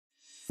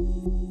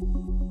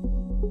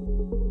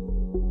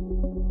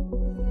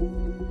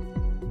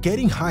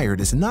Getting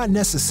hired is not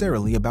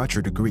necessarily about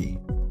your degree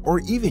or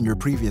even your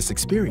previous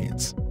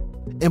experience.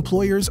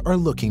 Employers are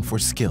looking for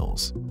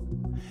skills.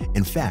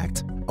 In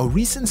fact, a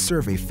recent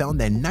survey found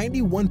that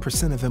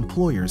 91% of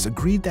employers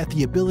agreed that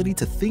the ability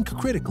to think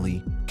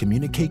critically,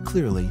 communicate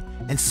clearly,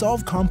 and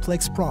solve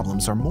complex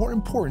problems are more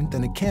important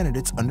than a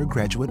candidate's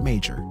undergraduate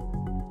major.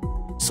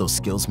 So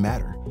skills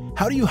matter.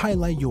 How do you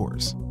highlight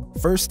yours?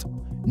 First,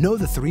 know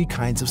the 3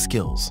 kinds of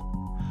skills.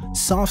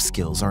 Soft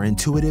skills are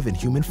intuitive and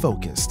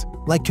human-focused,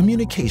 like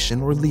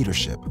communication or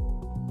leadership.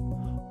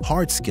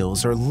 Hard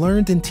skills are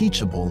learned and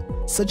teachable,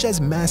 such as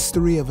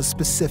mastery of a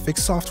specific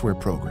software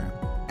program.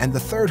 And the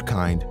third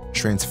kind,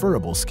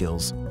 transferable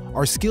skills,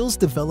 are skills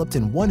developed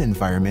in one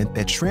environment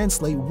that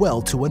translate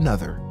well to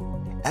another.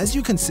 As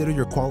you consider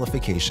your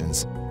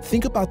qualifications,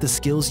 think about the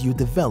skills you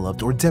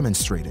developed or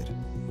demonstrated.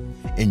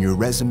 In your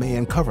resume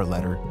and cover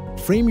letter,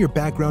 frame your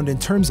background in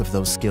terms of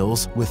those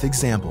skills with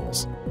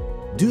examples.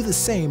 Do the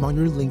same on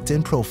your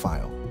LinkedIn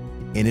profile.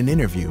 In an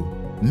interview,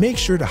 make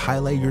sure to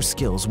highlight your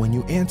skills when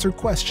you answer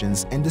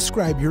questions and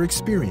describe your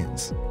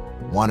experience.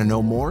 Want to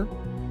know more?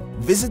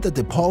 Visit the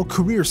DePaul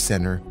Career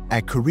Center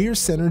at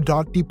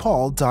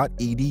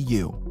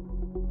careercenter.depaul.edu.